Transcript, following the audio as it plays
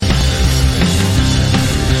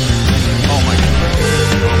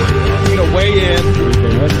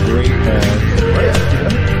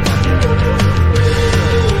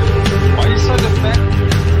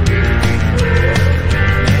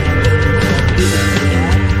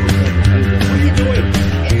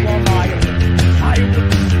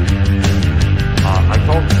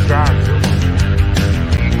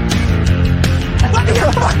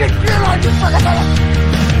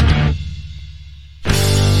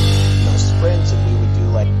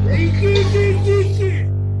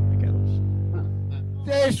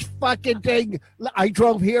fucking thing. I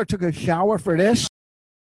drove here, took a shower for this.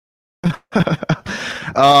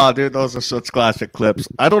 Oh, dude, those are such classic clips.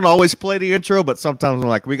 I don't always play the intro, but sometimes I'm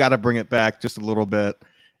like, we got to bring it back just a little bit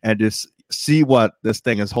and just see what this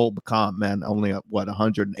thing has whole become, man. Only,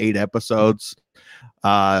 108 episodes.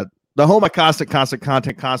 The home of constant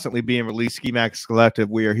content constantly being released, Ski Max Collective.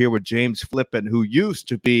 We are here with James Flippin, who used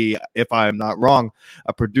to be, if I'm not wrong,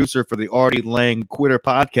 a producer for the Artie Lang Quitter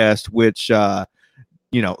podcast, which,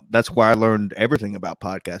 that's where I learned everything about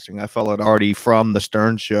podcasting. I followed Artie from the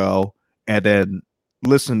Stern Show and then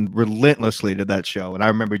listened relentlessly to that show. And I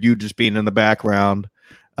remember you just being in the background.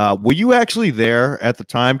 Were you actually there at the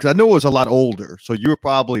time? Because I know it was a lot older. So you were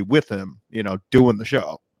probably with him, doing the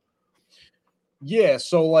show. Yeah,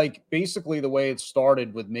 so like basically the way it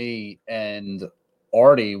started with me and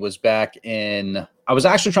Artie was back in, I was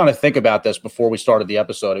actually trying to think about this before we started the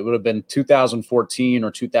episode. It would have been 2014 or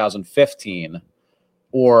 2015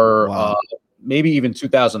 or Wow. Maybe even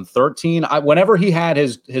 2013. Whenever he had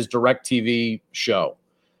his DirecTV show.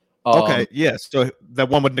 Okay, yes. So that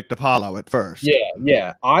one with Nick DiPaolo at first.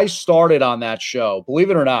 Yeah. I started on that show,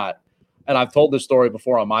 believe it or not. And I've told this story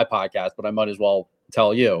before on my podcast, but I might as well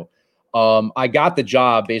tell you. I got the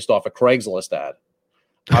job based off a Craigslist ad.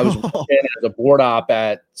 I was working as a board op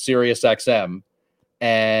at Sirius XM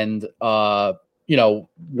and,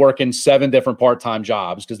 working 7 different part-time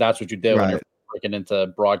jobs because that's what you do when you're breaking into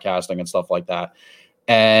broadcasting and stuff like that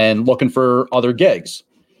and looking for other gigs.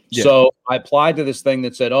 Yeah. So I applied to this thing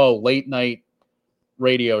that said, late night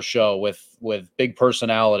radio show with big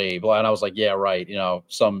personality. And I was like, yeah, right.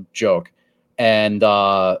 Some joke. And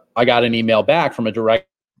I got an email back from a direct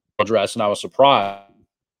address and I was surprised.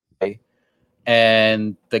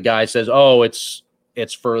 And the guy says,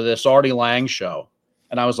 it's for this Artie Lang show.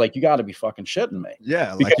 And I was like, you got to be fucking shitting me.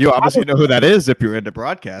 Yeah. Like you obviously know who that is if you're into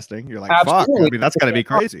broadcasting. You're like, absolutely. Fuck. I mean, that's got to be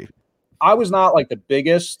crazy. I was not like the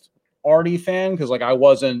biggest Artie fan because like I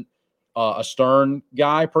wasn't a Stern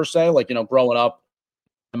guy per se. Like, growing up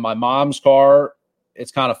in my mom's car,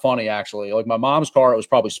 it's kind of funny actually. Like my mom's car, it was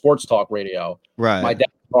probably sports talk radio. Right. My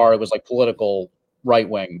dad's car, it was like political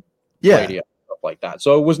right-wing radio, stuff like that.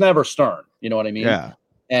 So it was never Stern. You know what I mean? Yeah.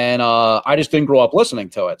 And I just didn't grow up listening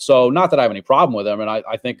to it. So not that I have any problem with him. And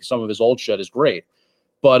I think some of his old shit is great.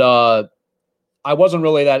 But I wasn't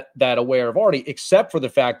really that aware of Artie, except for the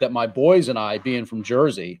fact that my boys and I, being from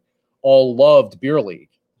Jersey, all loved Beer League.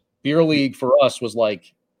 Beer League for us was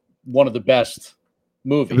like one of the best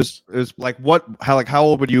movies. It was like how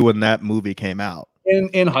old were you when that movie came out?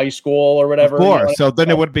 In high school or whatever. Of course. So then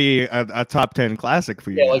it would be a top 10 classic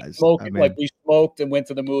for you guys. Like we smoked and went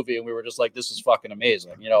to the movie and we were just like, this is fucking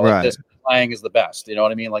amazing. Like this Lang is the best. You know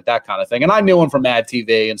what I mean? Like that kind of thing. And I knew him from Mad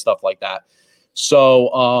TV and stuff like that. So,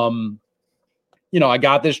 I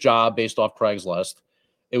got this job based off Craigslist.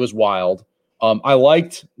 It was wild. I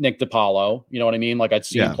liked Nick DiPaolo. You know what I mean? Like I'd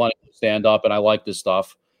seen plenty of stand up and I liked his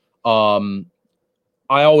stuff.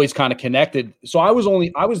 I always kind of connected. So I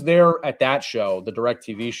was there at that show, the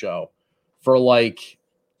DirecTV show, for like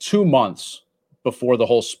 2 months before the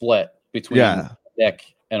whole split between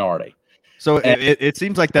Nick and Artie. So it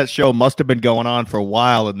seems like that show must have been going on for a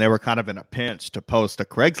while and they were kind of in a pinch to post a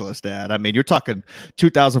Craigslist ad. I mean, you're talking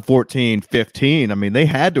 2014, 15. I mean, they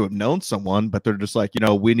had to have known someone, but they're just like,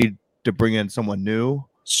 we need to bring in someone new.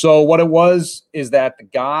 So what it was is that the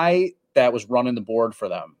guy that was running the board for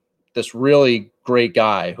them, this really great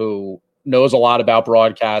guy who knows a lot about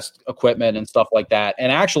broadcast equipment and stuff like that,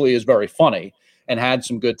 and actually is very funny and had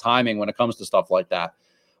some good timing when it comes to stuff like that.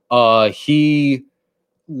 He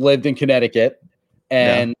lived in Connecticut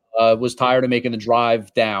and was tired of making the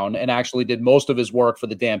drive down and actually did most of his work for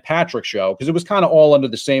the Dan Patrick Show because it was kind of all under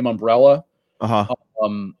the same umbrella. Uh-huh.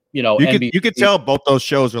 You could tell both those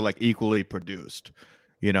shows are like equally produced.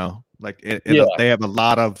 Like they have a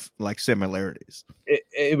lot of like similarities.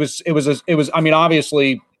 It was. I mean,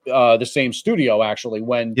 obviously, the same studio. Actually,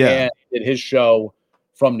 when Dan did his show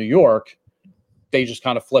from New York, they just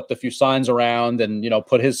kind of flipped a few signs around and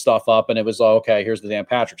put his stuff up, and it was okay. Here's the Dan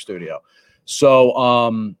Patrick studio.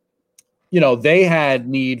 So, they had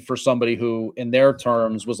need for somebody who, in their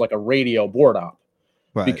terms, was like a radio board op,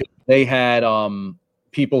 because they had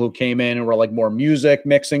people who came in and were like more music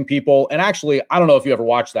mixing people. And actually, I don't know if you ever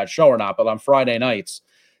watched that show or not, but on Friday nights,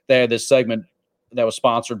 they had this segment that was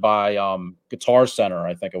sponsored by Guitar Center,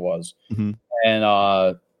 I think it was. Mm-hmm.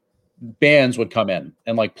 And bands would come in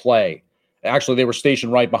and like play. Actually, they were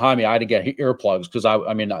stationed right behind me. I had to get earplugs because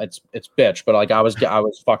I mean, it's bitch, but like I was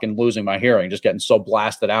fucking losing my hearing, just getting so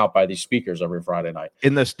blasted out by these speakers every Friday night.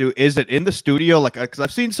 Is it in the studio? Like, because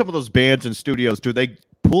I've seen some of those bands in studios. Do they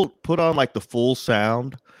put on like the full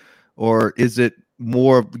sound, or is it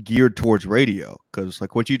more geared towards radio? Because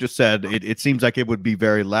like what you just said, it seems like it would be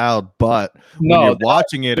very loud, but when you're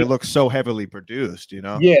watching it, it looks so heavily produced, you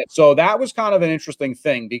know? Yeah. So that was kind of an interesting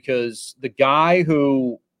thing because the guy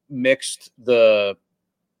who mixed the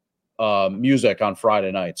music on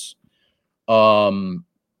Friday nights,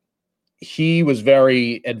 he was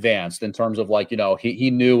very advanced in terms of like, you know,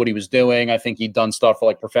 he knew what he was doing. I think he'd done stuff for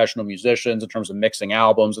like professional musicians in terms of mixing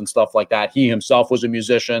albums and stuff like that. He himself was a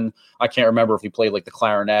musician. I can't remember if he played like the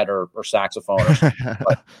clarinet or saxophone or something,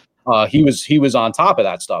 but he was on top of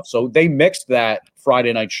that stuff. So they mixed that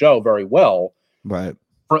Friday night show very well. Right.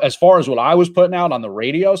 As far as what I was putting out on the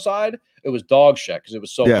radio side, it was dog shit because it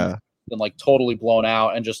was so and like totally blown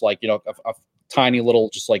out and just like, you know, a tiny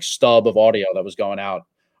little just like stub of audio that was going out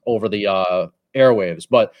over the airwaves.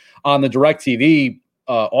 But on the DirecTV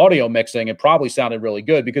audio mixing, it probably sounded really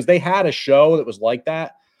good because they had a show that was like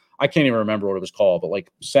that. I can't even remember what it was called, but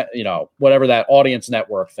like, you know, whatever that audience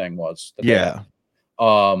network thing was.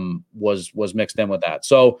 Was mixed in with that.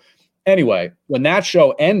 So anyway, when that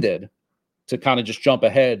show ended, to kind of just jump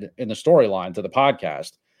ahead in the storyline to the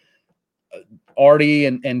podcast, Artie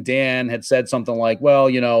and Dan had said something like, well,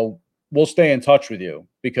 you know, we'll stay in touch with you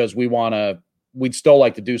because we'd still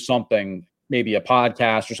like to do something, maybe a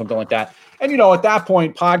podcast or something like that. And, you know, at that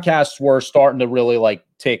point, podcasts were starting to really like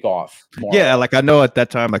take off more. Yeah. Like I know at that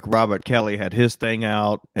time, like Robert Kelly had his thing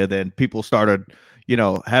out and then people started, you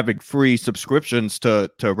know, having free subscriptions to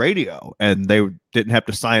radio and they didn't have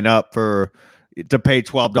to sign up to pay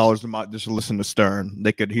 $12 a month just to listen to Stern.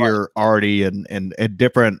 They could hear Artie and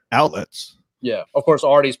different outlets. Yeah. Of course,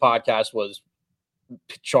 Artie's podcast was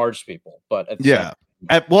charged people, but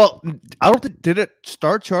well, I don't think, did it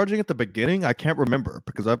start charging at the beginning? I can't remember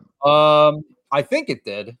because I think it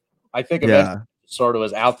did. I think it sort of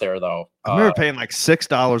was out there though. I remember paying like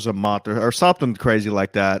 $6 a month or something crazy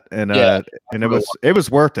like that, and it was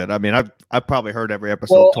worth it. I mean, I've probably heard every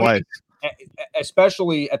episode twice.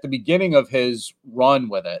 Especially at the beginning of his run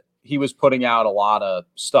with it, he was putting out a lot of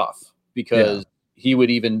stuff because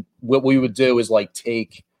what we would do is like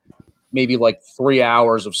take maybe like 3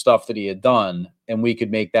 hours of stuff that he had done and we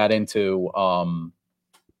could make that into, 3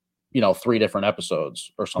 different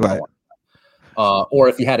episodes or something like that. Or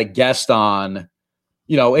if you had a guest on,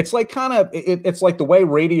 you know, it's like it's like the way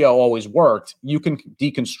radio always worked. You can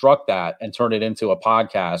deconstruct that and turn it into a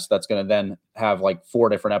podcast that's going to then have like 4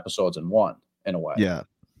 different episodes in one, in a way. Yeah.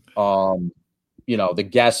 You know, the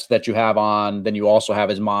guest that you have on, then you also have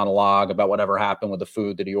his monologue about whatever happened with the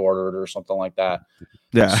food that he ordered or something like that.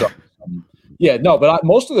 Yeah. So, but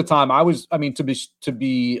most of the time to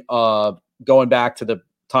be going back to the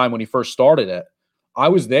time when he first started it, I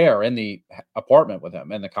was there in the apartment with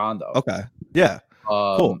him in the condo. Okay. Yeah.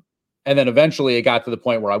 Cool. And then eventually it got to the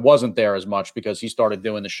point where I wasn't there as much because he started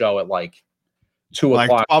doing the show at like 2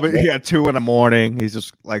 o'clock. Probably 2 a.m. He's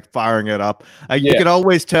just like firing it up. You can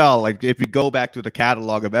always tell, like if you go back to the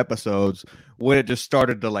catalog of episodes, when it just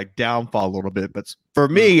started to like downfall a little bit. But for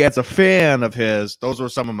me, as a fan of his, those were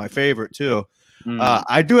some of my favorite too.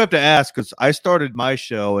 I do have to ask because I started my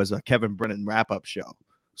show as a Kevin Brennan wrap-up show.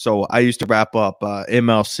 So I used to wrap up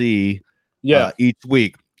MLC each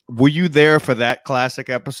week. Were you there for that classic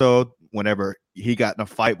episode whenever he got in a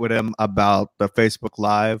fight with him about the Facebook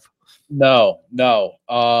Live? No.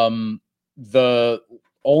 The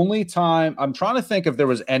only time I'm trying to think if there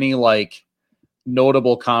was any like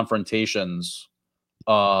notable confrontations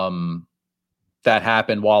that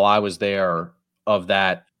happened while I was there of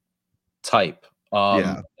that type.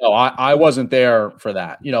 No, I wasn't there for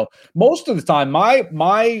that. You know, most of the time,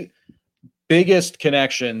 my biggest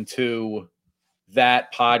connection to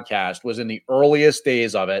that podcast was in the earliest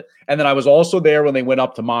days of it. And then I was also there when they went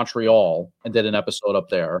up to Montreal and did an episode up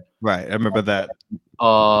there. Right. I remember that.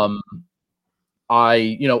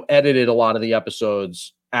 I, edited a lot of the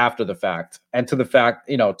episodes after the fact. And to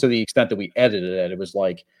the extent that we edited it, it was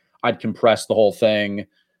like I'd compress the whole thing.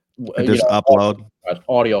 Just upload.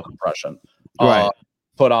 Audio compression. Right.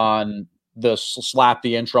 Put on slap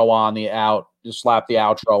the intro on just slap the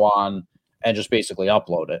outro on, and just basically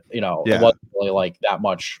upload it. It wasn't really like that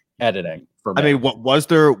much editing for me. I mean, what was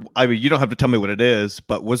there? I mean, you don't have to tell me what it is,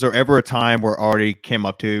 but was there ever a time where Artie came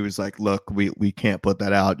up to you and was like, look, we can't put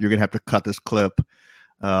that out. You're going to have to cut this clip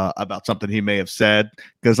about something he may have said?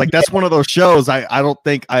 Because like, that's one of those shows I don't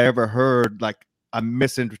think I ever heard like a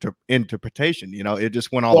misinterpretation. It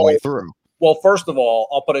just went all the way through. Well, first of all,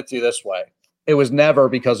 I'll put it to you this way. It was never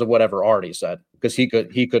because of whatever Artie said, because he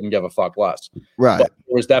couldn't give a fuck less. Right. But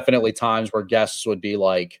there was definitely times where guests would be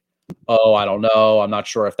like, oh, I don't know. I'm not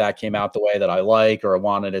sure if that came out the way that I like or I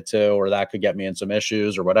wanted it to, or that could get me in some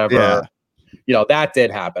issues or whatever. that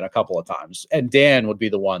did happen a couple of times. And Dan would be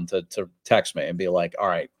the one to text me and be like, all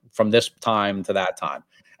right, from this time to that time.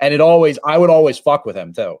 And I would always fuck with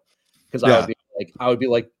him too. Because I would be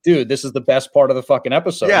like, dude, this is the best part of the fucking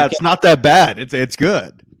episode. Yeah, it's not that bad. It's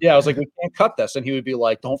good. Yeah, I was like, we can't cut this. And he would be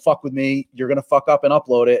like, don't fuck with me. You're going to fuck up and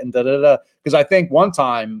upload it and da-da-da. Because I think one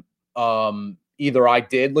time either I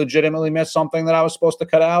did legitimately miss something that I was supposed to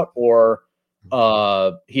cut out or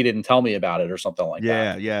he didn't tell me about it or something like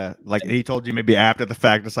that. Yeah. Like he told you maybe after the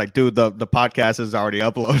fact. It's like, dude, the podcast is already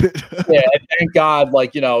uploaded. Yeah, and thank God.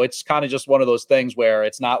 Like, it's kind of just one of those things where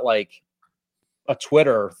it's not like a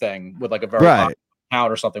Twitter thing with like a very right.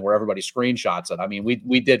 account or something where everybody screenshots it. I mean,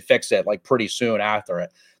 we did fix it like pretty soon after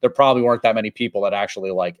it. There probably weren't that many people that actually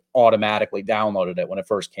like automatically downloaded it when it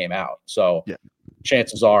first came out. So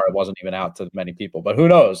chances are it wasn't even out to many people, but who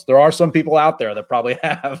knows? There are some people out there that probably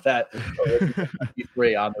have that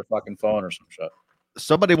MP3 on their fucking phone or some shit.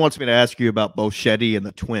 Somebody wants me to ask you about Boschetti and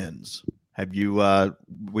the twins. Have you, were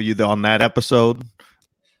you on that episode?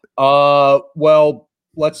 Well,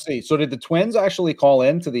 let's see. So did the twins actually call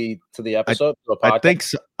in to the episode? I think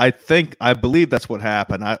so. I believe that's what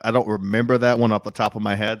happened. I don't remember that one off the top of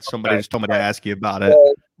my head. Somebody just told me to ask you about it.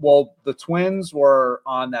 Well, the twins were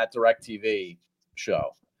on that DirecTV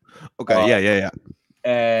show. Okay. Yeah.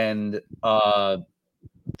 And to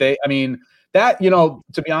be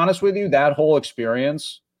honest with you, that whole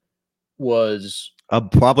experience was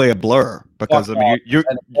probably a blur because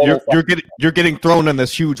you're getting thrown in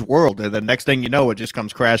this huge world, and the next thing you know, it just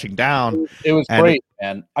comes crashing down. It was great,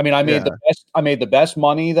 man. I mean, I made the best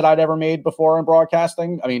money that I'd ever made before in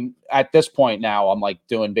broadcasting. I mean, at this point now, I'm like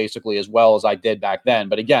doing basically as well as I did back then.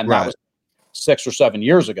 But again, that was 6 or 7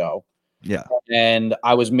 years ago. Yeah, and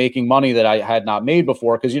I was making money that I had not made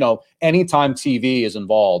before because anytime TV is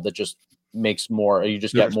involved, it just makes more. You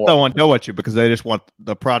just get more. No one know at you because they just want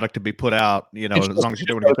the product to be put out. As long as you're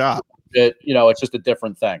doing your job. It's just a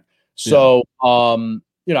different thing. So, I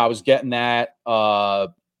was getting that.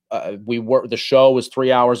 The show was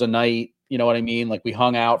 3 hours a night. You know what I mean? Like we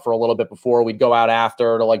hung out for a little bit before. We'd go out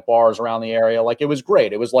after to like bars around the area. Like it was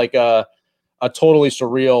great. It was like a totally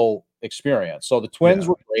surreal experience. So the twins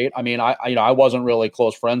were great. I mean, I wasn't really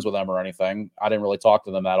close friends with them or anything. I didn't really talk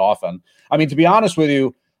to them that often. I mean, to be honest with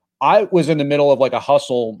you, I was in the middle of like a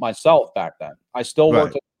hustle myself back then. I still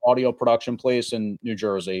worked at an audio production place in New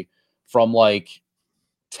Jersey from like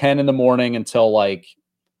 10 in the morning until like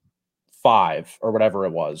 5 or whatever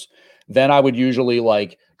it was. Then I would usually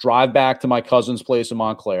like drive back to my cousin's place in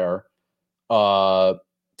Montclair,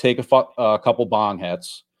 take a couple bong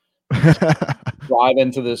hits, drive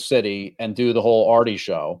into the city and do the whole Artie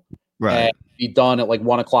show. And be done at like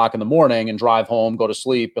 1 o'clock in the morning and drive home, go to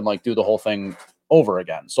sleep and like do the whole thing over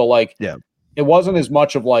again. So like, it wasn't as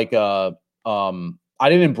much of like, I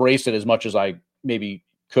didn't embrace it as much as I maybe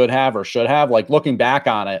could have or should have. Like looking back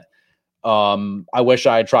on it, I wish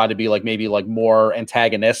I had tried to be like, maybe like more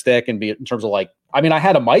antagonistic and be in terms of like, I mean, I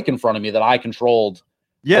had a mic in front of me that I controlled.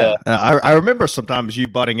 Yeah. I remember sometimes you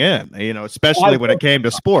butting in, especially when it came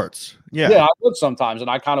to sports. Yeah, I would sometimes. And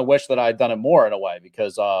I kind of wish that I had done it more in a way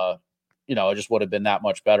because, it just would have been that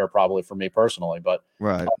much better probably for me personally. But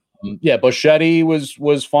Boschetti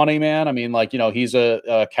was funny, man. I mean, like, he's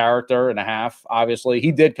a character and a half, obviously.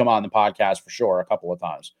 He did come on the podcast for sure a couple of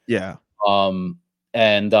times. Yeah.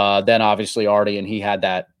 And then obviously Artie and he had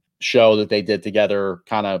that show that they did together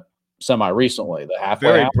kind of semi-recently, the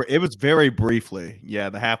Halfway House. It was very briefly. Yeah,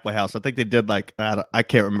 the Halfway House. I think they did like, I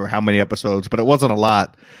can't remember how many episodes, but it wasn't a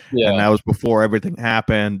lot. Yeah. And that was before everything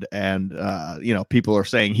happened. And, people are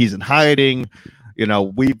saying he's in hiding.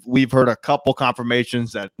 We've heard a couple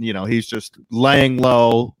confirmations that, he's just laying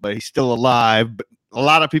low, but he's still alive. But a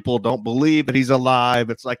lot of people don't believe that he's alive.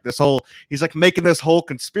 It's like he's like making this whole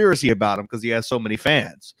conspiracy about him because he has so many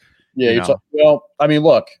fans. Yeah. Well, I mean,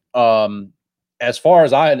 look, as far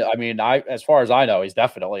as I know, he's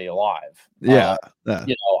definitely alive. Yeah.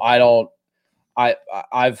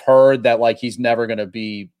 I've heard that like he's never going to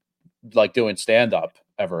be like doing stand up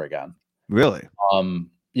ever again. Really?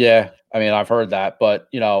 Yeah. I mean, I've heard that, but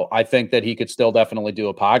I think that he could still definitely do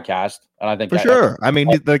a podcast, and I think for sure. I mean,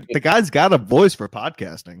 the guy's got a voice for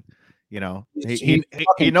podcasting. He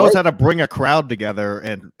knows how to bring a crowd together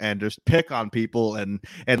and just pick on people and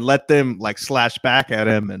let them like slash back at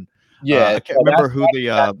him. And I can't remember who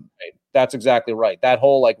that's exactly right. That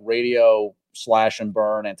whole like radio slash and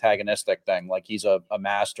burn antagonistic thing, like he's a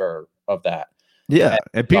master of that. Yeah,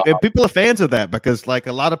 and people are fans of that because like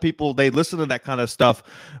a lot of people, they listen to that kind of stuff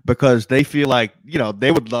because they feel like,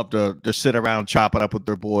 they would love to just sit around chopping up with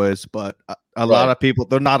their boys. But a lot of people,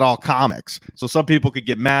 they're not all comics. So some people could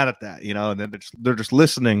get mad at that, and then they're just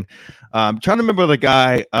listening. I'm trying to remember the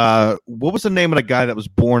guy. What was the name of the guy that was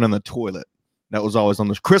born in the toilet? That was always on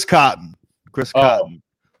this. Chris Cotton. Cotton.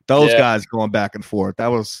 Those guys going back and forth. That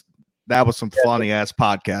was some funny ass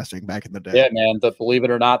podcasting back in the day. Yeah, man. Believe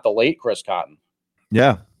it or not, the late Chris Cotton.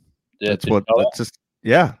 Yeah. It's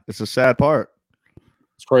a sad part.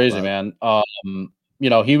 It's crazy, man.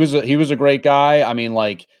 He was a great guy. I mean,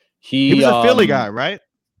 like he was a Philly guy, right?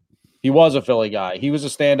 He was a Philly guy. He was a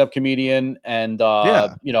stand-up comedian, and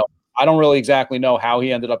I don't really exactly know how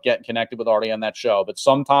he ended up getting connected with Artie on that show, but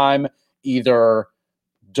sometime either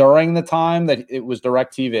during the time that it was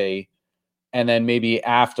DirecTV, and then maybe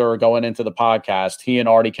after going into the podcast, he and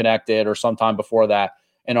Artie connected, or sometime before that.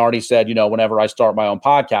 And Artie said, whenever I start my own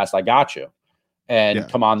podcast, I got you. And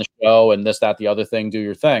come on the show and this, that, the other thing, do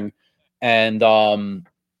your thing. And,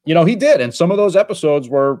 he did. And some of those episodes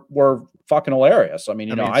were fucking hilarious. I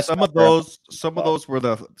mean, some of those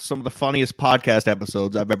were some of the funniest podcast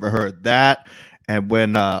episodes I've ever heard. That, and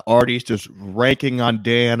when Artie's just ranking on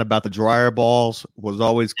Dan about the dryer balls was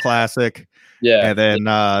always classic. Yeah. And then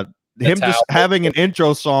him just having an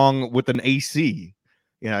intro song with an AC.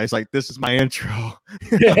 He's like, this is my intro.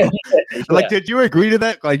 Like, did you agree to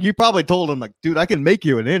that? Like, you probably told him, like, dude, I can make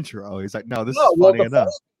you an intro. He's like, no, this is funny enough.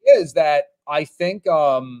 Is that I think,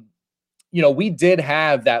 we did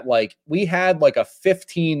have that, like, we had like a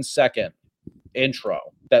 15-second intro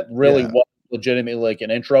that really was legitimately like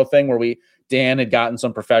an intro thing where Dan had gotten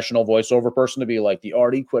some professional voiceover person to be like the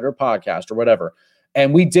Artie Quitter podcast or whatever.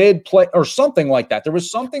 And we did play or something like that. There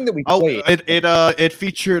was something that we played. It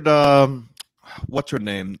featured what's her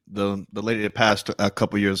name? The lady that passed a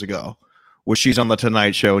couple years ago, where she's on the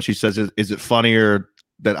Tonight Show and she says, "Is it funnier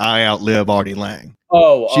that I outlive Artie Lang?"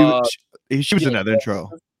 Oh, she was in that intro.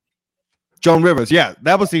 Joan Rivers, yeah,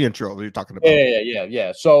 that was the intro you're talking about.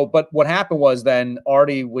 Yeah. So, but what happened was then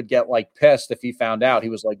Artie would get like pissed if he found out. He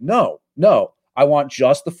was like, "No, I want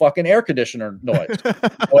just the fucking air conditioner noise." You know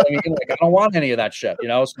what I mean? Like, I don't want any of that shit,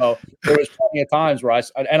 So there was plenty of times where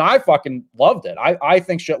I fucking loved it. I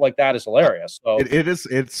think shit like that is hilarious. So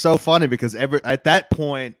it's so funny because at that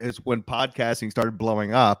point is when podcasting started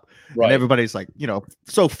blowing up, right. And everybody's like,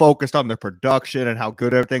 so focused on the production and how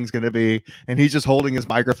good everything's going to be, and he's just holding his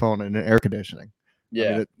microphone and air conditioning.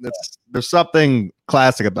 Yeah, there's something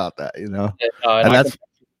classic about that, and that's.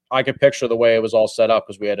 I could picture the way it was all set up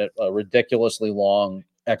because we had a ridiculously long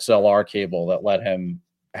XLR cable that let him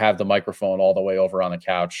have the microphone all the way over on the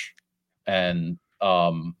couch. And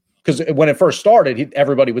because when it first started,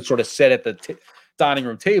 everybody would sort of sit at the dining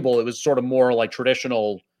room table. It was sort of more like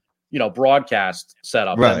traditional, broadcast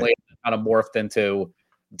setup. Right. And later kind of morphed into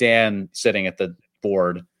Dan sitting at the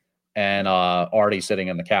board and Artie sitting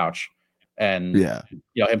in the couch. And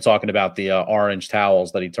him talking about the orange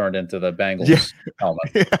towels that he turned into the Bengals helmet.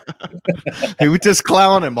 Yeah. He would just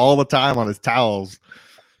clown him all the time on his towels.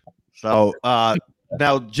 So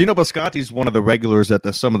now Gino Bisconti is one of the regulars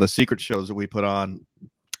at some of the secret shows that we put on,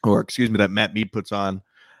 that Matt Mead puts on.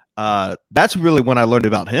 That's really when I learned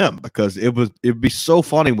about him because it'd be so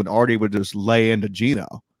funny when Artie would just lay into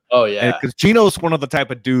Gino. Oh yeah, because Gino's one of the type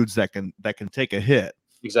of dudes that can take a hit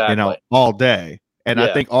exactly all day. And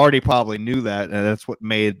I think Artie probably knew that, and that's what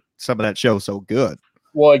made some of that show so good.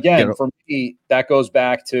 Well, again, for me, that goes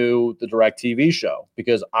back to the DirecTV show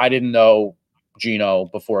because I didn't know Gino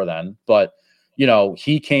before then, but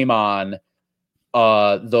he came on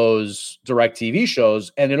those DirecTV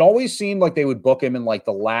shows, and it always seemed like they would book him in like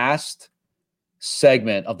the last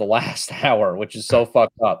segment of the last hour, which is so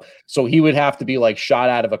fucked up. So he would have to be like shot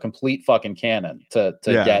out of a complete fucking cannon to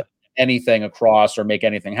get anything across or make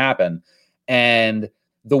anything happen. And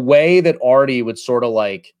the way that Artie would sort of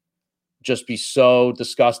like just be so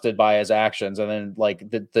disgusted by his actions, and then like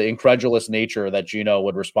the incredulous nature that Gino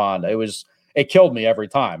would respond, it killed me every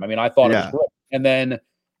time. I mean, I thought it was great. And then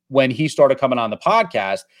when he started coming on the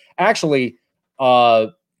podcast, actually,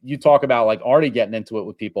 you talk about like Artie getting into it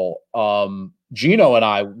with people. Gino and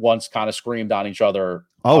I once kind of screamed on each other.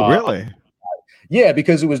 Oh, really? Yeah,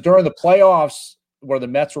 because it was during the playoffs where the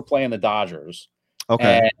Mets were playing the Dodgers.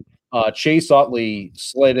 Okay. And Chase Utley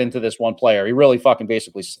slid into this one player. He really fucking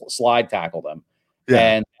basically slide tackled him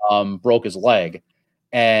and broke his leg.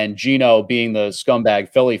 And Gino, being the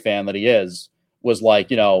scumbag Philly fan that he is, was like,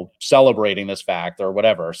 celebrating this fact or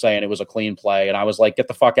whatever, saying it was a clean play. And I was like, get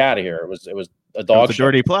the fuck out of here. It was a dog. It was a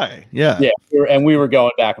dirty play. Yeah. Yeah. And we were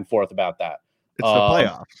going back and forth about that. It's the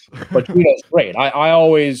playoffs. But Gino's great. I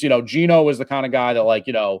always, Gino was the kind of guy that like,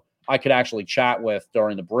 I could actually chat with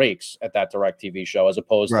during the breaks at that DirecTV show, as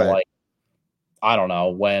opposed to like, I don't know,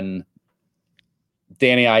 when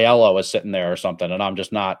Danny Aiello is sitting there or something, and I'm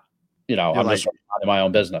just not, I'm just in my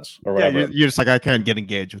own business or whatever. Yeah, you're just like, I can't get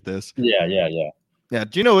engaged with this. Yeah. Yeah,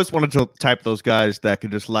 Gino is one of the type of those guys that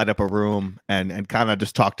can just light up a room and kind of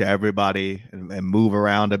just talk to everybody and move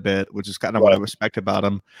around a bit, which is kind of what I respect about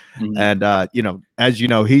him. Mm-hmm. And as you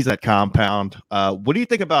know, he's at Compound. What do you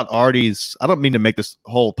think about Artie's? I don't mean to make this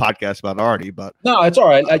whole podcast about Artie, but no, it's all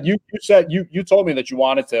right. You said you told me that you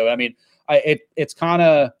wanted to. I mean, it's kind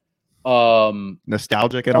of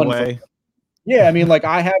nostalgic in a way. Yeah, I mean, like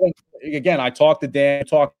I haven't. Again, I talked to Dan,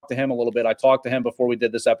 talked to him a little bit. I talked to him before we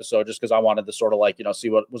did this episode just because I wanted to sort of like, see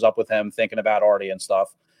what was up with him, thinking about Artie and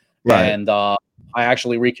stuff. Right. And I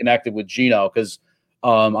actually reconnected with Gino because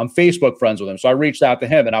I'm Facebook friends with him. So I reached out to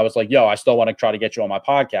him and I was like, yo, I still want to try to get you on my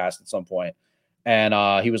podcast at some point. And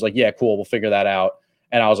he was like, yeah, cool. We'll figure that out.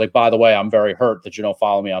 And I was like, by the way, I'm very hurt that you don't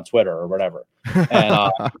follow me on Twitter or whatever. And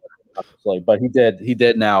but he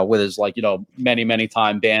did now with his many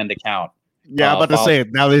time banned account. Yeah, I'm about to say,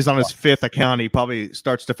 now that he's on his 5th account, he probably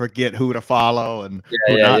starts to forget who to follow and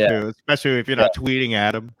who not to, especially if you're not tweeting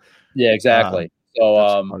at him. Yeah, exactly.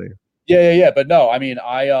 So, yeah. But no, I mean,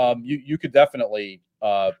 you could definitely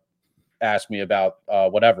ask me about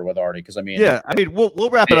whatever with Artie, because I mean, we'll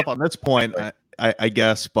wrap it up on this point, I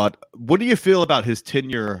guess. But what do you feel about his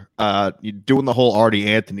tenure doing the whole Artie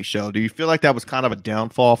Anthony show? Do you feel like that was kind of a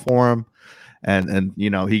downfall for him, and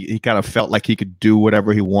he kind of felt like he could do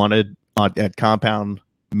whatever he wanted at Compound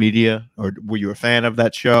Media, or were you a fan of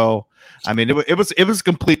that show? I mean, it was a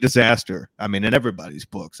complete disaster. I mean, in everybody's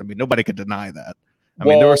books. I mean, nobody could deny that. I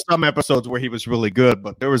mean, there were some episodes where he was really good,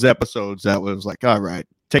 but there was episodes that was like, all right,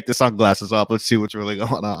 take the sunglasses off. Let's see what's really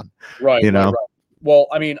going on. Right. Right. Well,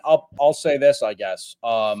 I mean, I'll say this, I guess.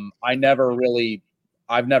 I've never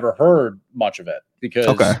heard much of it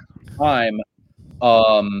because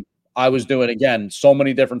I was doing, again, so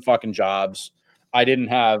many different fucking jobs. I didn't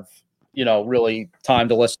have really time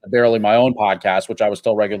to listen to barely my own podcast, which I was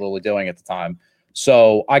still regularly doing at the time.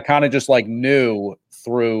 So I kind of just knew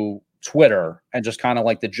through Twitter and just kind of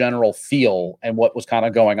the general feel and what was kind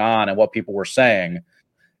of going on and what people were saying.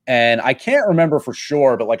 And I can't remember for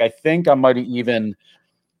sure, but I think I might have even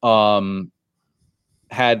had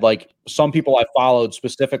some people I followed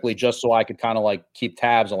specifically just so I could kind of keep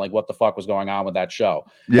tabs on what the fuck was going on with that show.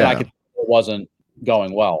 Yeah. And I could tell it wasn't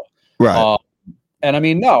going well. Right. And I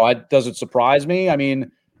mean, no, does it surprise me? I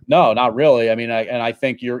mean, no, not really. I mean, I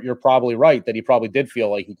think you're probably right that he probably did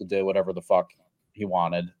feel like he could do whatever the fuck he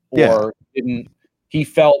wanted, or didn't. He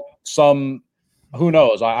felt some, who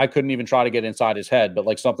knows? I couldn't even try to get inside his head,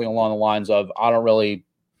 but something along the lines of, I don't really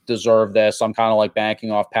deserve this. I'm kind of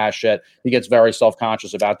banking off past shit. He gets very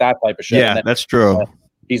self-conscious about that type of shit. Yeah, that's true.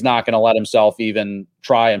 He's not going to let himself even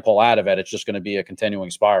try and pull out of it. It's just going to be a continuing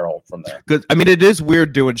spiral from there. Because I mean, it is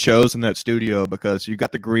weird doing shows in that studio because you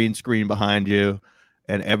got the green screen behind you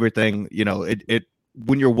and everything. It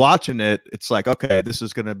when you're watching it, it's like, okay, this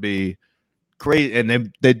is going to be great,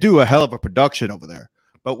 and they do a hell of a production over there.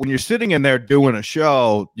 But when you're sitting in there doing a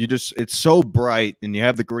show, it's so bright, and you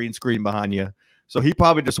have the green screen behind you. So he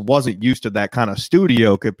probably just wasn't used to that kind of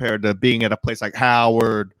studio compared to being at a place like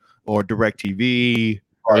Howard or DirecTV.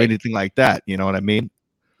 Or anything like that, you know what I mean?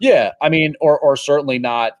 Yeah, I mean, or certainly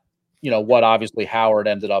not, what obviously Howard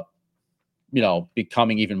ended up,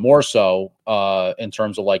 becoming even more so in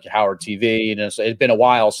terms of Howard TV. And it'd been a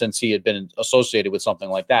while since he had been associated with something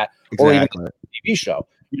like that, or even a TV show.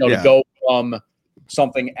 To go from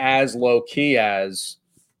something as low key as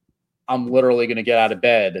I'm literally going to get out of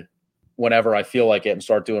bed whenever I feel like it and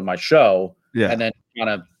start doing my show, and then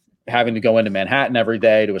kind of having to go into Manhattan every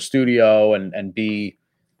day to a studio and be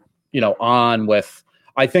on with,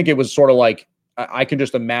 I think it was sort of I can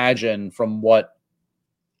just imagine from what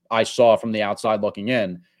I saw from the outside looking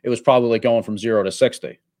in, it was probably going from 0 to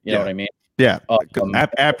 60. You know what I mean? Yeah.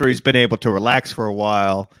 After he's been able to relax for a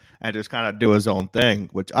while and just kind of do his own thing,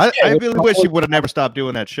 which I really wish he would have never stopped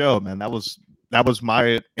doing that show, man. That was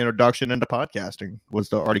my introduction into podcasting, was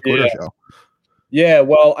the Artie Quitter show. Yeah.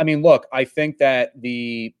 Well, I mean, look, I think that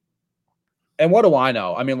and what do I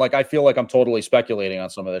know? I mean, I feel like I'm totally speculating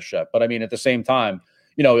on some of this shit. But I mean, at the same time,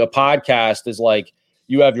 a podcast is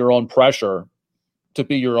you have your own pressure to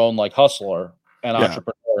be your own hustler and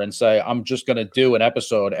entrepreneur and say, I'm just going to do an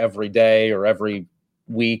episode every day or every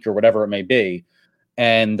week or whatever it may be.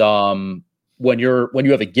 And when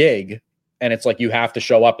you have a gig and it's you have to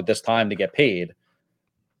show up at this time to get paid,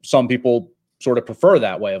 some people sort of prefer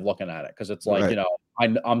that way of looking at it because it's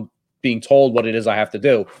I'm being told what it is I have to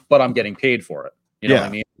do, but I'm getting paid for it. You know what I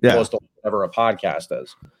mean? Opposed to whatever a podcast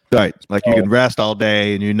is. Right. Like you can rest all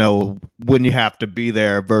day and you know when you have to be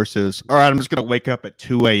there versus, all right, I'm just going to wake up at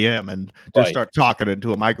 2 a.m. and just start talking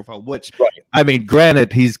into a microphone, which, I mean,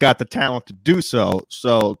 granted, he's got the talent to do so.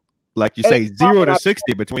 So, like you say, 0 to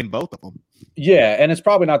 60 between both of them. Yeah. And it's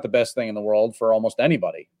probably not the best thing in the world for almost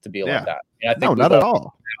anybody to be like that. I think not at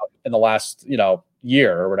all. In the last,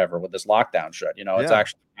 year or whatever with this lockdown shit, it's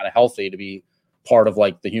actually kind of healthy to be part of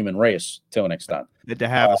like the human race to an extent. And to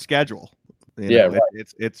have a schedule.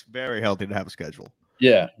 It's very healthy to have a schedule.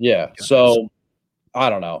 Yeah. So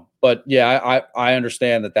I don't know, but I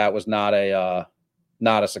understand that was not a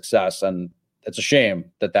success, and it's a shame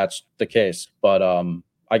that that's the case. But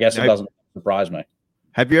I guess it doesn't surprise me.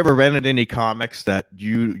 Have you ever rented any comics that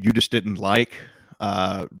you just didn't like?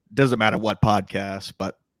 Doesn't matter what podcast,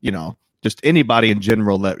 but just anybody in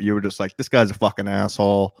general that you were just like, this guy's a fucking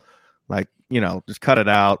asshole. Like, just cut it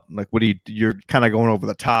out. Like, you're kind of going over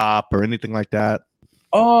the top or anything like that?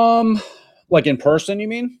 Like in person, you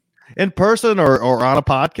mean? In person or on a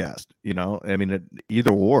podcast, I mean,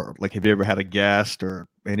 either or. Like, have you ever had a guest or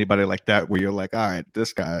anybody like that where you're like, all right,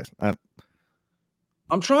 this guy.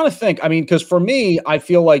 I'm trying to think. I mean, because for me, I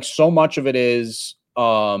feel like so much of it is,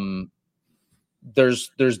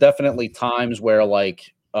 there's definitely times where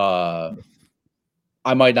like, I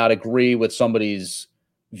might not agree with somebody's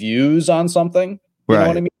views on something. You know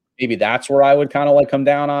what I mean? Maybe that's where I would kind of like come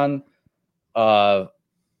down on.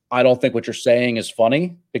 I don't think what you're saying is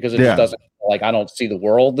funny because it just doesn't, like, I don't see the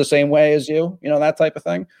world the same way as you, that type of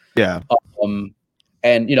thing. Yeah.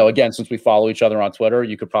 And, again, since we follow each other on Twitter,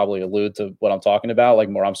 you could probably allude to what I'm talking about, like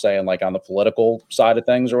more I'm saying like on the political side of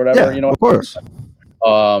things or whatever, Of course.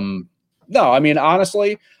 No, I mean,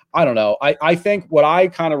 honestly, I don't know. I think what I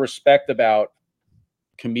kind of respect about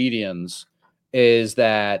comedians is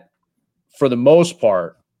that for the most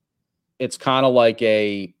part, it's kind of like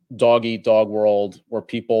a dog eat dog world where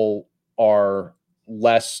people are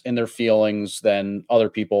less in their feelings than other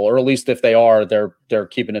people, or at least if they are, they're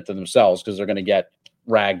keeping it to themselves because they're going to get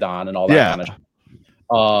ragged on and all that kind of shit.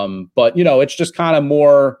 But it's just kind of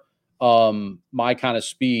more my kind of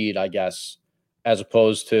speed, I guess, as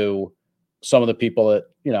opposed to some of the people that,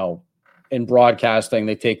 in broadcasting,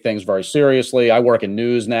 they take things very seriously. I work in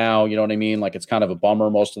news now, you know what I mean? Like, it's kind of a bummer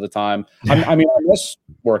most of the time. I miss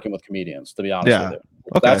working with comedians, to be honest with you.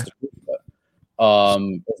 Okay. That's the truth of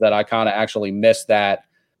it. Is that I kind of actually miss that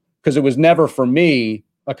because it was never for me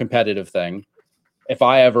a competitive thing. If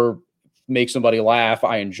I ever make somebody laugh,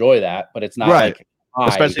 I enjoy that, but it's not like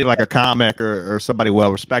especially like a comic or somebody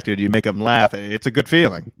well respected, you make them laugh. It's a good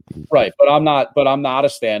feeling. Right. But I'm not a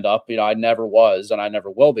stand-up, I never was, and I never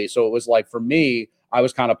will be. So it was like, for me, I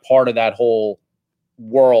was kind of part of that whole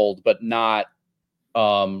world, but not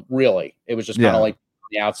really. It was just kind of like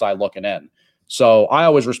the outside looking in. So I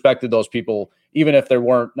always respected those people, even if they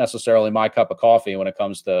weren't necessarily my cup of coffee when it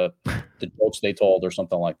comes to the jokes they told or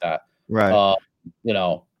something like that. Right.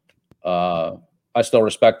 I still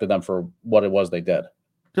respected them for what it was they did.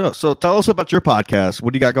 So tell us about your podcast.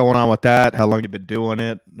 What do you got going on with that? How long have you been doing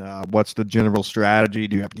it? What's the general strategy?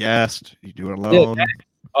 Do you have guests? Do you do it alone?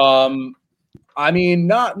 I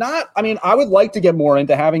mean, I would like to get more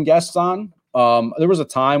into having guests on. There was a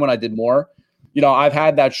time when I did more. I've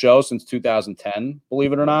had that show since 2010,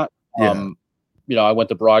 believe it or not. I went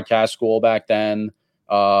to broadcast school back then,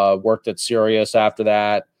 worked at Sirius after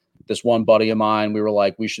that. This one buddy of mine, we were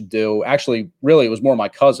like, we should do, actually, really, it was more my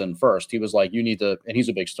cousin first. He was like, you need to, and he's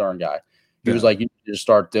a big Stern guy. He was like, you need to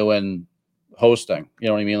start doing hosting. You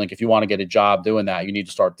know what I mean? Like, if you want to get a job doing that, you need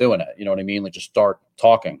to start doing it. You know what I mean? Like, just start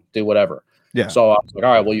talking, do whatever. Yeah. So I was like,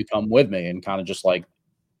 all right, well, you come with me and kind of just like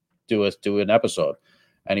do an episode.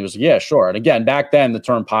 And he was like, yeah, sure. And again, back then the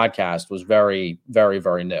term podcast was very, very,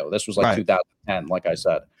 very new. This was like 2010, like I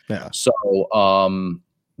said. Yeah. So,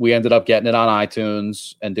 we ended up getting it on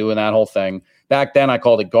iTunes and doing that whole thing. Back then, I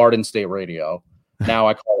called it Garden State Radio. Now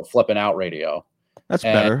I call it Flipping Out Radio. That's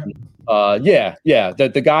better. Yeah.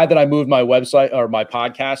 The guy that I moved my website or my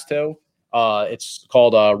podcast to, it's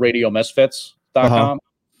called RadioMisfits.com.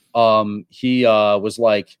 He was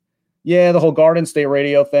like, yeah, the whole Garden State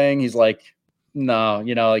Radio thing. He's like, no,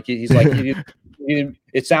 like he's like,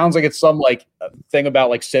 it sounds like it's some like thing about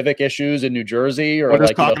like civic issues in New Jersey, or just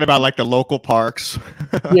like talking about like the local parks.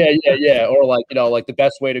 yeah, or like like the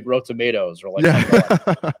best way to grow tomatoes, or like something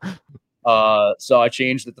like that. So I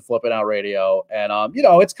changed it to Flipping Out Radio, and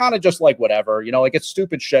it's kind of just like whatever, like it's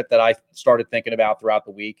stupid shit that I started thinking about throughout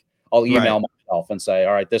the week. I'll email myself and say,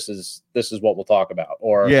 all right, this is what we'll talk about,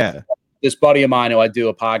 or this buddy of mine who I do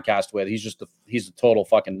a podcast with, he's a total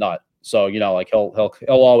fucking nut. So, like he'll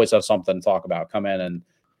always have something to talk about, come in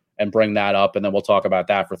and bring that up, and then we'll talk about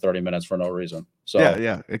that for 30 minutes for no reason. So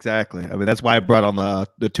yeah, exactly. I mean, that's why I brought on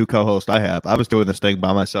the two co-hosts I have. I was doing this thing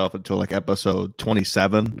by myself until like episode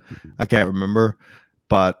 27. I can't remember.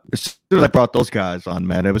 But as soon as I brought those guys on,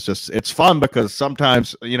 man, it's fun because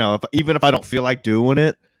sometimes, even if I don't feel like doing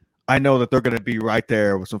it, I know that they're going to be right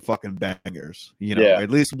there with some fucking bangers.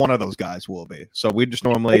 At least one of those guys will be. So we just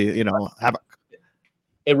normally, have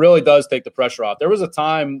it really does take the pressure off. There was a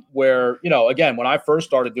time where, again, when I first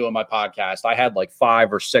started doing my podcast, I had like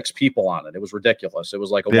 5 or 6 people on it. It was ridiculous. It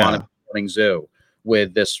was like a morning zoo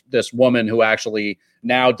with this woman who actually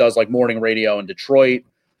now does like morning radio in Detroit.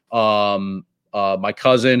 My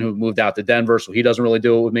cousin who moved out to Denver, so he doesn't really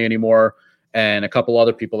do it with me anymore, and a couple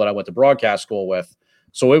other people that I went to broadcast school with.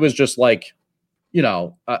 So it was just like,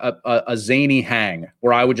 a zany hang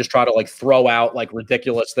where I would just try to like throw out like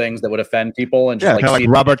ridiculous things that would offend people and just like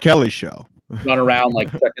Robert Kelly's show, run around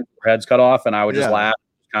like checking their heads cut off, and I would just laugh,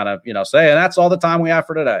 kind of say, and that's all the time we have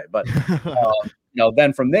for today. But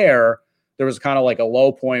then from there was kind of like a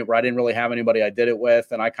low point where I didn't really have anybody I did it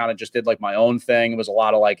with, and I kind of just did like my own thing. It was a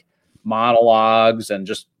lot of like monologues and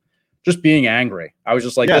just being angry. I was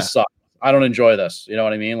just like, this sucks. I don't enjoy this. You know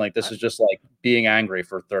what I mean? Like, this is just like being angry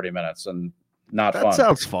for 30 minutes and not fun. That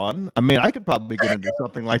sounds fun. I mean, I could probably get into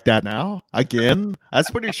something like that now. Again, that's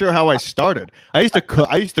pretty sure how I started. I used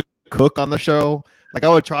to cook on the show. Like, I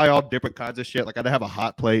would try all different kinds of shit. Like, I'd have a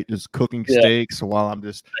hot plate just cooking steaks while I'm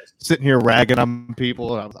just sitting here ragging on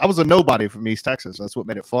people. I was a nobody from East Texas. That's what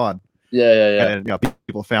made it fun. Yeah. And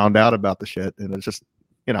people found out about the shit, and it's just,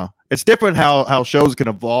 it's different how shows can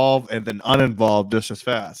evolve and then uninvolve just as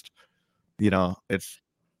fast.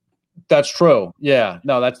 That's true. Yeah,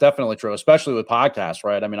 no, that's definitely true, especially with podcasts,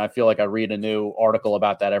 right? I mean, I feel like I read a new article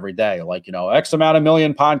about that every day. Like, X amount of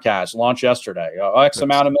million podcasts launched yesterday, X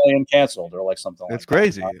amount of million canceled, or like something like that. It's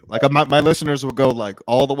crazy. Like my listeners will go like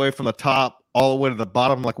all the way from the top, all the way to the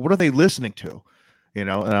bottom. Like, what are they listening to? And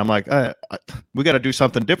I'm like, we got to do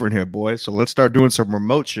something different here, boys. So let's start doing some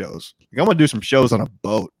remote shows. Like, I want to do some shows on a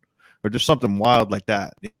boat or just something wild like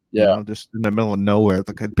that. Just in the middle of nowhere.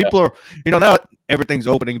 Because people are, now everything's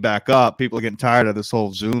opening back up. People are getting tired of this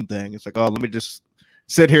whole Zoom thing. It's like, oh, let me just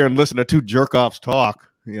sit here and listen to 2 jerk-offs talk,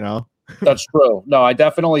 That's true. No, I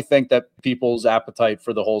definitely think that people's appetite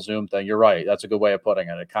for the whole Zoom thing, you're right. That's a good way of putting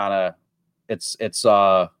it. It kind of, it's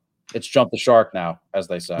jumped the shark now, as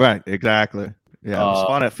they say. Right, exactly. Yeah, it was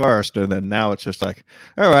fun at first, and then now it's just like,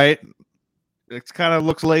 all right, it kind of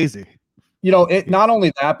looks lazy. It not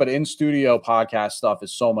only that, but in studio podcast stuff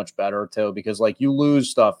is so much better too, because like you lose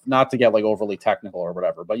stuff, not to get like overly technical or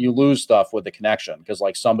whatever, but you lose stuff with the connection because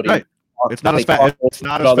like somebody, it's not as fast. It's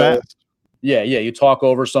not as fast. Yeah. You talk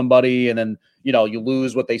over somebody and then, you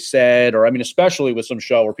lose what they said, or I mean, especially with some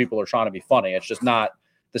show where people are trying to be funny, it's just not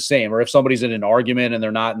the same. Or if somebody's in an argument and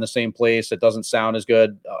they're not in the same place, it doesn't sound as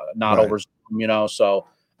good, over Zoom, So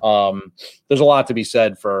there's a lot to be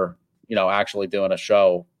said for, actually doing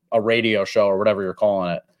a radio show or whatever you're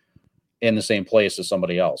calling it in the same place as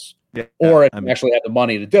somebody else. Yeah, or if you actually have the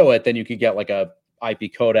money to do it, then you could get like a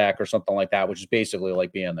IP codec or something like that, which is basically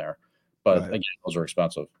like being there. But again, those are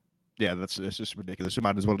expensive. Yeah, it's just ridiculous. You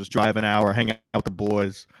might as well just drive an hour, hang out with the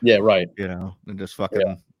boys. Yeah, right. And just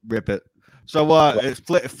fucking rip it. So it's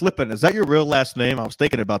Flippin', is that your real last name? I was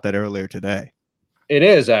thinking about that earlier today. It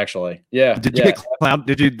is actually. Yeah. Did you get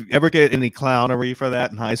Did you ever get any clownery for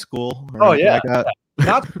that in high school? Oh yeah. Like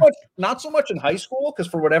not so much in high school, because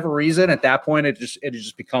for whatever reason at that point it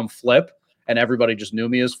just become Flip, and everybody just knew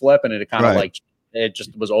me as Flip, and it kind of like it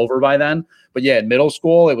just was over by then. But yeah, in middle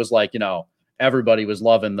school it was like, everybody was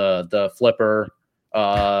loving the Flipper,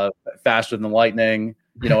 faster than lightning,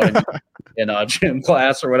 in gym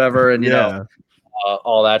class or whatever, and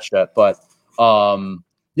all that shit. But I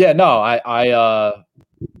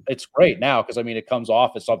it's great now, because I mean it comes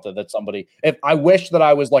off as something that somebody, if I wish that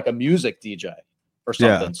I was like a music DJ or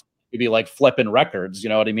something, it'd be like Flipping Records, you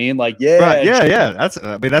know what I mean? Like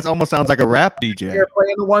that's almost sounds like a rap DJ. You're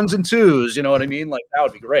playing the 1s and 2s, you know what I mean? Like that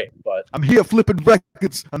would be great. But I'm here flipping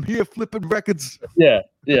records. Yeah,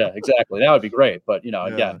 exactly. That would be great. But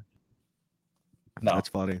again, no, that's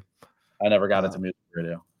funny. I never got into music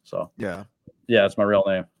radio, so yeah, it's my real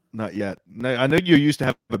name. Not yet. No, I know you used to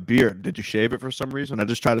have a beard. Did you shave it for some reason? I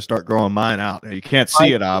just try to start growing mine out. You can't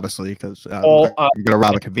see it obviously because I'm gonna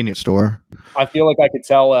rob a convenience store. I feel like I could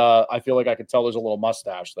tell. There's a little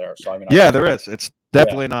mustache there. So I mean, there is. It's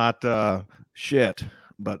definitely not shit,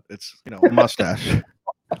 but it's a mustache.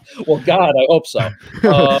 Well, God, I hope so.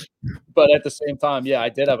 But at the same time, I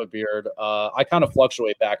did have a beard. I kind of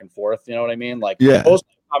fluctuate back and forth. You know what I mean? Like most of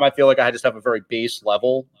the time, I feel like I just have a very base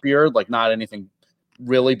level beard, like not anything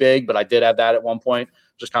really big, but I did have that at one point.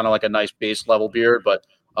 just kind of like a nice base level beard. But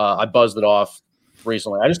I buzzed it off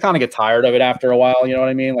recently. I just kind of get tired of it after a while. You know what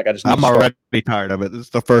I mean? Like I just I'm already tired of it. This is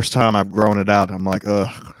the first time I've grown it out. I'm like,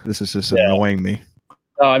 ugh, this is just annoying me.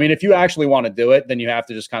 I mean, if you actually want to do it, then you have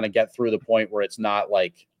to just kind of get through the point where it's not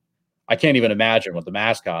like I can't even imagine with the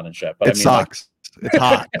mask on and shit. But it sucks. It's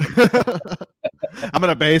hot. I'm in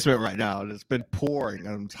a basement right now, and it's been pouring,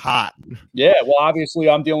 and it's hot. Yeah, well, obviously,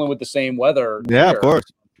 I'm dealing with the same weather. Yeah, here, of course.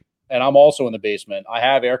 and I'm also in the basement. I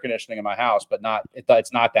have air conditioning in my house, but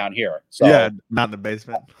it's not down here. So yeah, not in the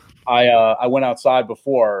basement. I went outside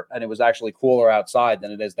before, and it was actually cooler outside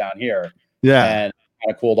than it is down here. Yeah, and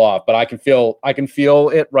kind of cooled off. But I can feel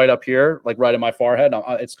it right up here, like right in my forehead.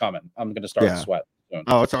 It's coming. I'm going to start to sweat.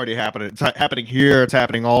 Oh, it's already happening. It's happening here. It's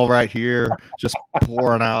happening all right here. Just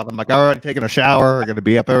pouring out. I'm like, all right, taking a shower. I'm going to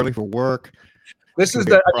be up early for work. This is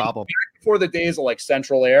the problem. Before the days of like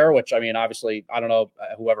central air, which I mean, obviously, I don't know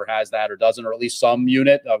whoever has that or doesn't, or at least some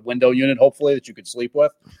unit, a window unit, hopefully that you could sleep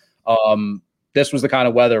with. This was the kind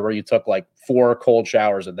of weather where you took like 4 cold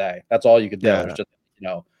showers a day. That's all you could do. Yeah. It was just,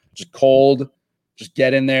 just cold, just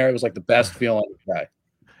get in there. It was like the best feeling of the day.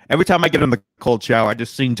 Every time I get in the cold shower, I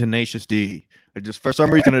just sing Tenacious D. It just, for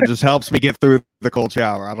some reason, it just helps me get through the cold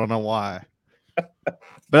shower. I don't know why.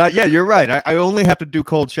 But yeah, you're right. I only have to do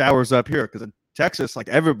cold showers up here because in Texas, like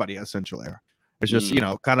everybody has central air. It's just,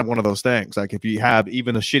 kind of one of those things. Like if you have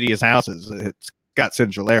even the shittiest houses, it's got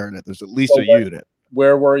central air in it. There's at least a unit.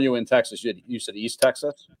 Where were you in Texas? You said East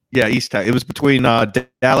Texas? Yeah, East Texas. It was between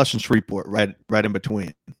Dallas and Shreveport, right in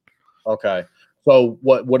between. Okay. So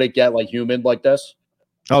what would it get like humid like this?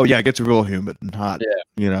 Oh yeah, it gets real humid and hot.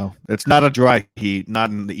 Yeah. It's not a dry heat,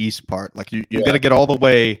 not in the east part. Like you got to get all the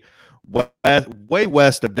way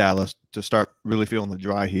west of Dallas to start really feeling the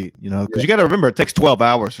dry heat. Because you got to remember it takes 12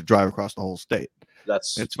 hours to drive across the whole state.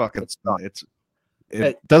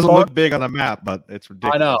 It doesn't look big on a map, but it's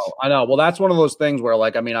ridiculous. I know. Well, that's one of those things where,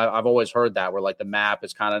 like, I mean, I've always heard that where, like, the map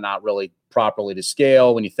is kind of not really properly to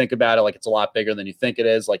scale. When you think about it, like, it's a lot bigger than you think it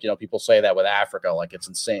is. Like, people say that with Africa, like, it's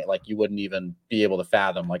insane. Like, you wouldn't even be able to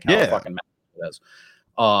fathom, like, how fucking massive it is.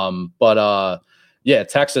 Yeah,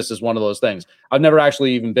 Texas is one of those things. I've never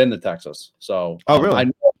actually even been to Texas. So,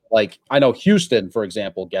 really? I know Houston, for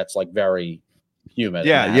example, gets, like, very humid.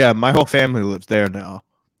 Yeah. My whole family lives there now.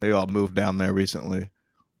 They all moved down there recently,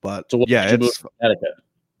 but so it's Connecticut.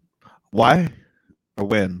 Why or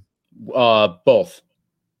when? Both.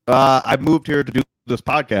 I moved here to do this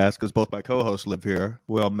podcast because both my co-hosts live here.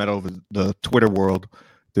 We all met over the Twitter world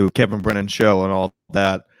through Kevin Brennan's show and all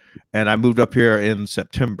that, and I moved up here in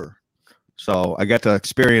September, so I got to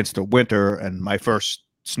experience the winter and my first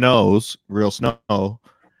real snow,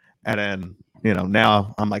 and then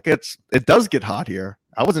now I'm like it does get hot here.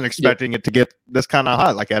 I wasn't expecting it to get this kind of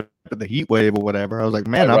hot, like after the heat wave or whatever. I was like,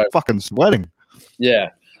 man, I'm fucking sweating. Yeah.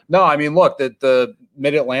 No, I mean, look, the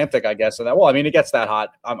mid-Atlantic, I guess, and that. Well, I mean, it gets that hot.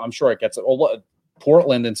 I'm sure it gets it. Well,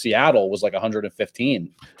 Portland and Seattle was like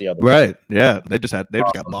 115 the other day. Right. Yeah. They just got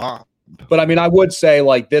bombed. But I mean, I would say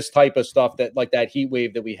like this type of stuff that like that heat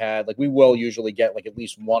wave that we had, like we will usually get like at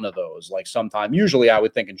least one of those, like sometime. Usually, I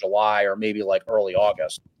would think in July or maybe like early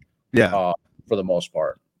August. Yeah. For the most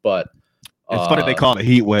part, but. It's funny they call it a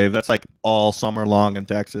heat wave. That's like all summer long in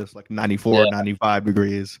Texas, like 94, 95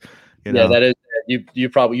 degrees. Yeah, that is. You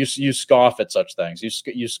probably you scoff at such things.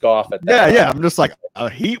 You scoff at that. Yeah. I'm just like a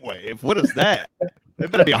heat wave. What is that?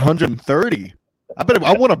 It better be 130.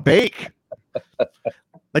 I want to bake.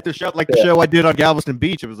 Like the show I did on Galveston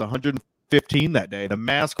Beach. It was 115 that day. The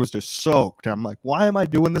mask was just soaked. I'm like, why am I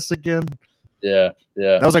doing this again? Yeah.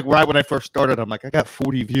 That was like right when I first started. I'm like, I got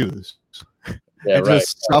 40 views. Yeah, it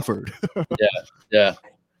just suffered. Yeah.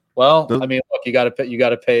 Well, I mean, look, you got to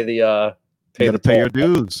pay the pay your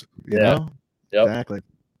dues. You know? Yep. Exactly.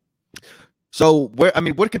 So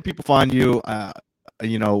what can people find you?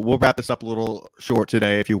 We'll wrap this up a little short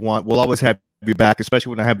today if you want. We'll always have you back, especially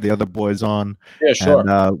when I have the other boys on. Yeah, sure.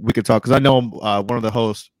 And we could talk because I know one of the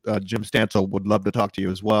hosts, Jim Stansel, would love to talk to you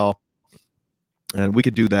as well, and we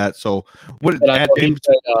could do that. So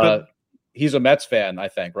he's a Mets fan, I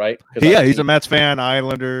think, right? Yeah, he's a Mets fan,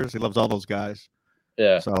 Islanders. He loves all those guys.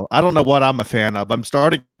 Yeah. So I don't know what I'm a fan of. I'm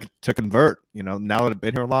starting to convert. Now that I've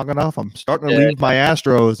been here long enough, I'm starting to leave my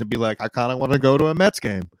Astros and be like, I kind of want to go to a Mets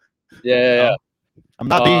game. Yeah. I'm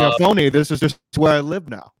not being a phony. This is just where I live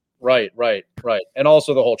now. Right. And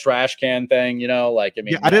also the whole trash can thing, I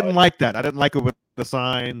didn't like that. I didn't like it with the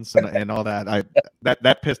signs and all that.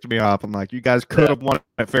 That pissed me off. I'm like, you guys could have won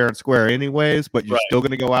it fair and square anyways, but you're still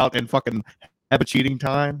going to go out and fucking have a cheating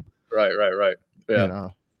time. Right. Yeah.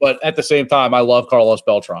 But at the same time, I love Carlos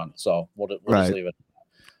Beltran, so we'll just leave it.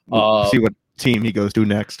 We'll see what team he goes to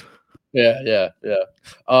next. Yeah. Yeah.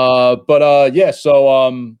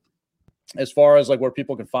 So as far as like where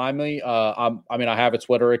people can find me, I have a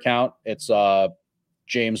Twitter account. It's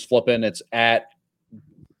James Flippin. It's at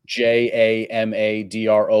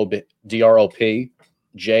JAMADROP,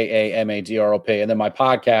 JAMADROP. And then my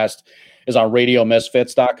podcast is on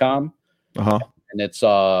radiomisfits.com. And it's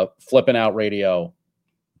Flippin' Out Radio.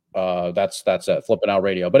 That's it, Flippin' Out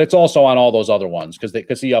Radio. But it's also on all those other ones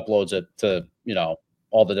because he uploads it to,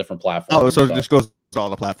 all the different platforms. Oh, so it just goes to all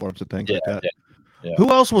the platforms and things like that. Yeah.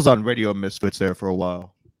 Who else was on Radio Misfits there for a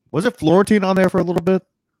while? Was it Florentine on there for a little bit?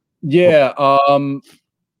 Yeah.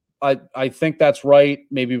 I think that's right.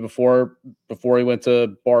 Maybe before he went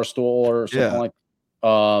to Barstool or something like.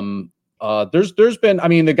 There's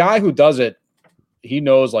been. The guy who does it, he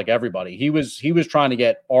knows like everybody. He was trying to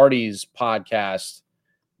get Artie's podcast.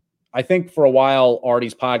 I think for a while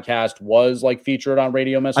Artie's podcast was like featured on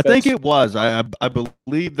Radio Misfits. I think it was. I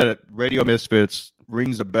believe that Radio Misfits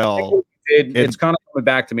rings a bell. It's kind of coming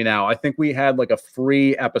back to me now. I think we had like a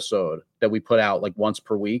free episode that we put out like once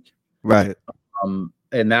per week. Right.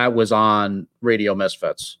 And that was on Radio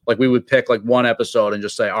Misfits. Like we would pick like one episode and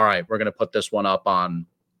just say, all right, we're going to put this one up on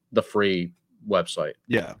the free website.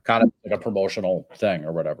 Yeah. Kind of like a promotional thing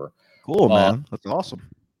or whatever. Cool, man. That's awesome.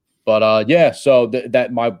 But so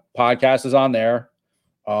that my podcast is on there.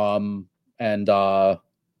 And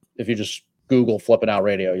if you just Google Flippin' Out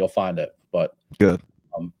Radio, you'll find it. But good.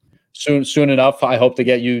 Soon enough, I hope to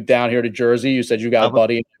get you down here to Jersey. You said you got a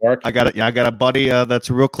buddy in Newark. I got it. Yeah, I got a buddy that's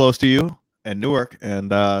real close to you in Newark,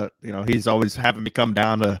 and he's always having me come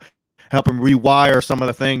down to help him rewire some of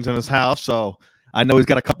the things in his house. So I know he's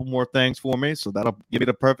got a couple more things for me. So that'll give me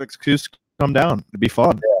the perfect excuse to come down. It'd be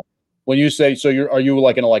fun. Yeah. When you say are you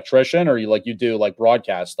like an electrician, or you do like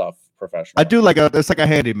broadcast stuff professionally? I do it's like a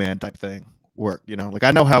handyman type thing work. Like I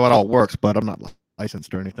know how it all works, but I'm not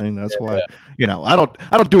licensed or anything. That's why I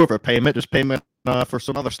don't do it for payment, just payment for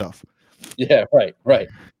some other stuff. Yeah, right.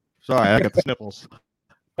 Sorry, I got the sniffles.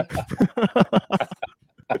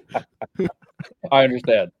 I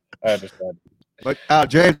understand. But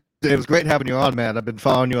James, it was great having you on, man. I've been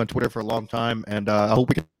following you on Twitter for a long time, and I hope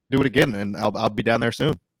we can do it again. And I'll be down there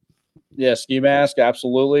soon. Yeah, Ski Mask,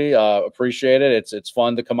 absolutely. Appreciate it. It's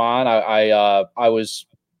fun to come on. I was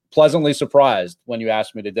pleasantly surprised when you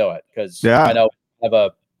asked me to do it because I know I have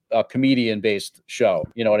a comedian based show.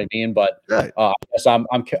 You know what I mean? But I guess I'm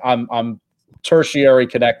tertiary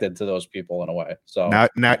connected to those people in a way. So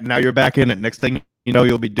now you're back in it. Next thing you know,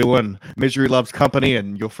 you'll be doing Misery Loves Company,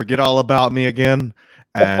 and you'll forget all about me again,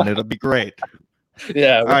 and it'll be great.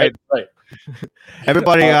 Yeah. All right.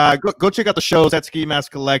 Everybody, go check out the shows at Ski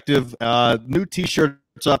Mask Collective. New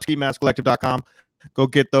T-shirts up, skimaskcollective.com. Go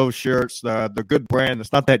get those shirts. They're good brand.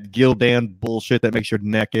 It's not that Gildan bullshit that makes your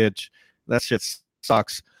neck itch. That shit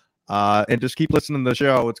sucks. And just keep listening to the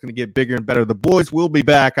show. It's going to get bigger and better. The boys will be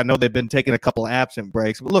back. I know they've been taking a couple of absent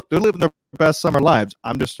breaks, but look, they're living their best summer lives.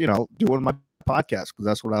 I'm just, doing my podcast because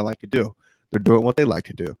that's what I like to do. They're doing what they like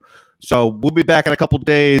to do. So we'll be back in a couple of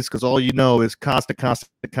days because all is constant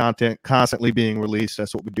content constantly being released.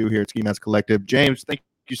 That's what we do here at Ski Mask Collective. James, thank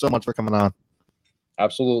you so much for coming on.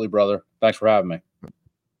 Absolutely, brother. Thanks for having me.